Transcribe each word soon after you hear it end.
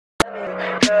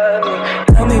love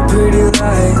me. Tell me pretty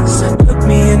lies, look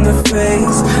me in the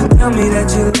face. Tell me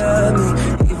that you love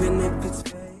me, even if it's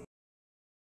fake.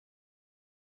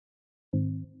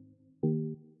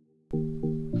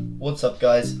 What's up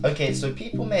guys? Okay, so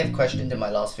people may have questioned in my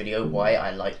last video why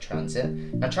I like Transit.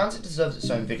 Now Transit deserves its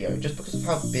own video just because of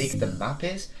how big the map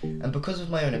is and because of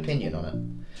my own opinion on it.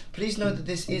 Please note that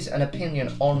this is an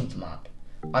opinion on the map.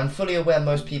 I'm fully aware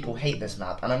most people hate this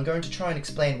map and I'm going to try and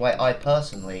explain why I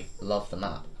personally love the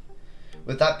map.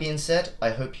 With that being said, I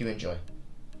hope you enjoy.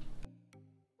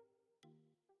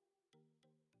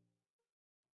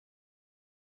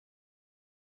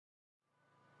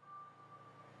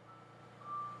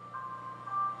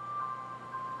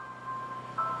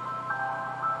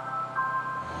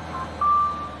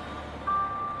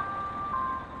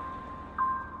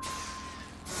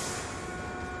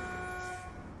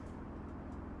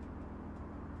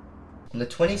 On the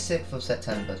 26th of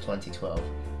September 2012,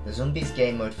 the Zombies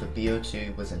game mode for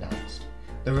BO2 was announced.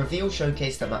 The reveal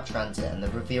showcased the map Transit and the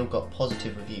reveal got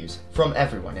positive reviews from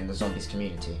everyone in the Zombies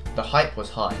community. The hype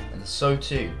was high and so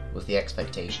too was the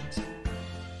expectations.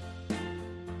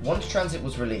 Once Transit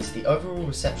was released, the overall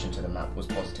reception to the map was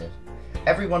positive.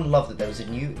 Everyone loved that there was a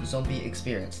new zombie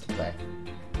experience to play.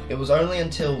 It was only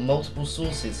until multiple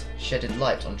sources shedded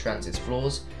light on Transit's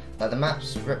flaws that the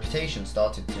map's reputation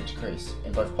started to decrease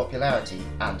in both popularity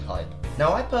and hype.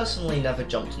 Now I personally never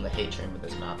jumped on the hate train with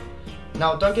this map.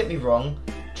 Now don't get me wrong,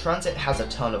 Transit has a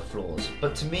ton of flaws,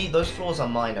 but to me those flaws are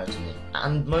minor to me,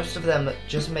 and most of them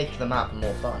just make the map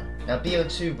more fun. Now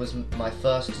BO2 was my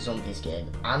first Zombies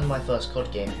game, and my first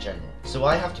COD game in general, so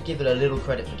I have to give it a little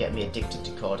credit for getting me addicted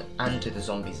to COD and to the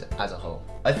Zombies as a whole.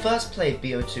 I first played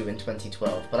BO2 in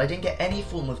 2012, but I didn't get any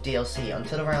form of DLC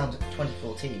until around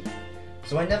 2014.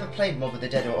 So I never played Mob of the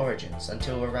Dead or Origins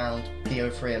until around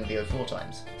BO3 and BO4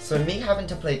 times. So me having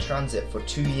to play Transit for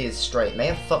 2 years straight may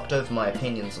have fucked over my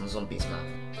opinions on Zombies map.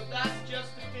 That's just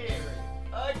a theory.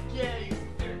 Okay,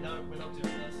 no, we're not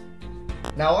doing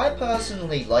this. Now I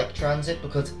personally like Transit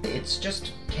because it's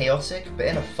just chaotic, but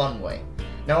in a fun way.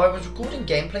 Now I was recording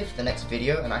gameplay for the next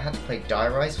video and I had to play Die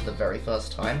Rise for the very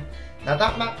first time. Now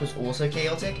that map was also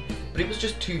chaotic, but it was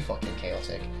just too fucking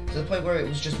chaotic, to the point where it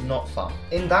was just not fun.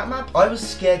 In that map, I was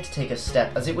scared to take a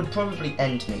step as it would probably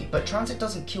end me, but Transit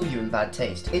doesn't kill you in bad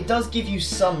taste. It does give you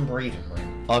some breathing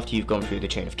room. After you've gone through the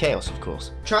chain of chaos, of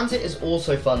course. Transit is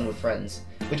also fun with friends,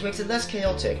 which makes it less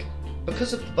chaotic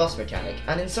because of the bus mechanic,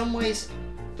 and in some ways,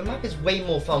 the map is way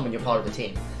more fun when you're part of the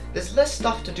team. There's less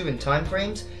stuff to do in time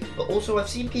frames, but also I've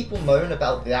seen people moan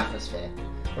about the atmosphere.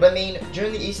 What I mean,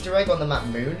 during the Easter egg on the map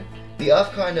Moon, the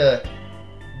Earth kinda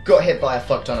got hit by a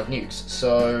fuck ton of nukes,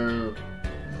 so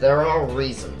there are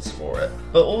reasons for it.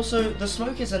 But also, the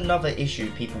smoke is another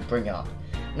issue people bring up.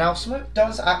 Now, smoke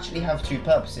does actually have two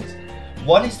purposes.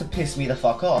 One is to piss me the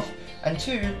fuck off, and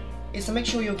two is to make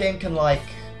sure your game can, like,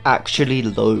 actually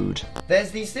load.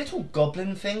 There's these little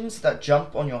goblin things that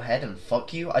jump on your head and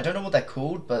fuck you. I don't know what they're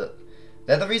called, but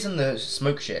they're the reason the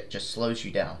smoke shit just slows you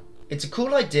down. It's a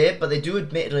cool idea, but they do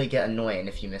admittedly get annoying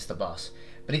if you miss the bus.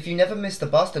 But if you never miss the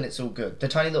bus, then it's all good. The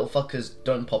tiny little fuckers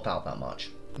don't pop out that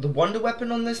much. The wonder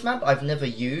weapon on this map I've never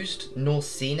used, nor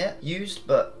seen it used,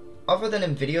 but other than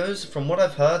in videos, from what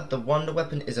I've heard, the wonder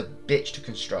weapon is a bitch to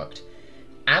construct.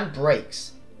 And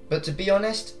breaks. But to be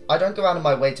honest, I don't go out of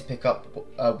my way to pick up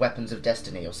Weapons of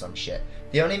Destiny or some shit.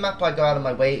 The only map I go out of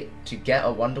my way to get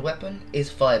a wonder weapon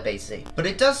is Firebase C. But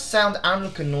it does sound and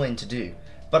look annoying to do.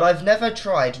 But I've never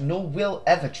tried, nor will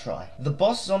ever try. The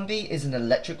boss zombie is an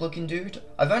electric looking dude.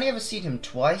 I've only ever seen him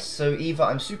twice, so either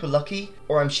I'm super lucky,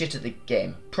 or I'm shit at the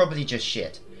game. Probably just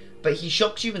shit. But he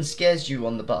shocks you and scares you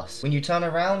on the bus. When you turn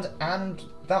around, and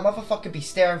that motherfucker be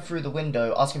staring through the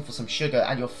window, asking for some sugar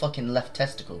and your fucking left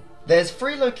testicle. There's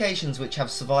 3 locations which have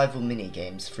survival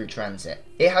mini-games through Transit.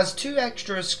 It has 2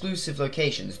 extra exclusive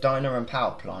locations, Diner and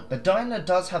Power Plant. The Diner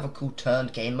does have a cool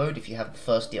turned game mode if you have the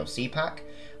first DLC pack,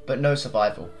 but no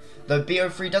survival. Though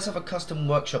BO3 does have a custom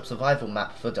workshop survival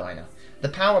map for Diner. The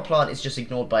power plant is just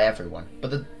ignored by everyone,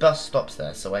 but the bus stops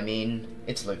there, so I mean,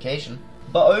 it's a location.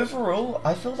 But overall,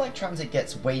 I feel like Transit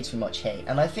gets way too much hate,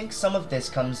 and I think some of this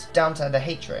comes down to the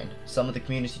hate train some of the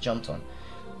community jumped on.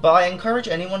 But I encourage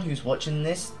anyone who's watching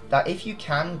this, that if you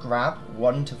can grab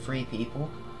 1 to 3 people,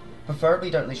 preferably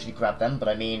don't literally grab them, but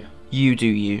I mean, you do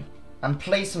you, and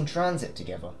play some Transit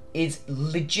together. It's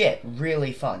legit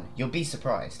really fun. You'll be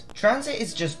surprised. Transit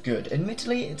is just good.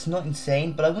 Admittedly, it's not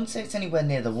insane, but I wouldn't say it's anywhere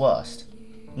near the worst.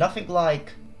 Nothing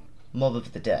like Mob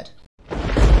of the Dead.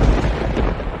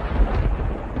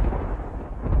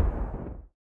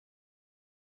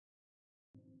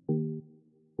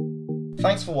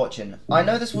 Thanks for watching. I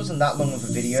know this wasn't that long of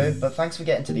a video, but thanks for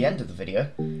getting to the end of the video.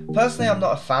 Personally, I'm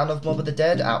not a fan of Mob of the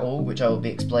Dead at all, which I will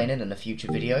be explaining in a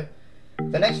future video.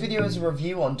 The next video is a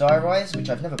review on Die Rise,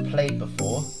 which I've never played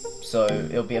before, so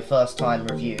it'll be a first time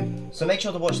review. So make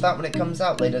sure to watch that when it comes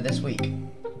out later this week.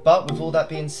 But with all that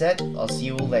being said, I'll see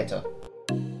you all later.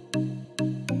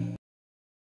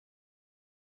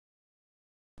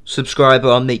 Subscribe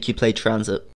or I'll make you play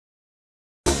Tranzit.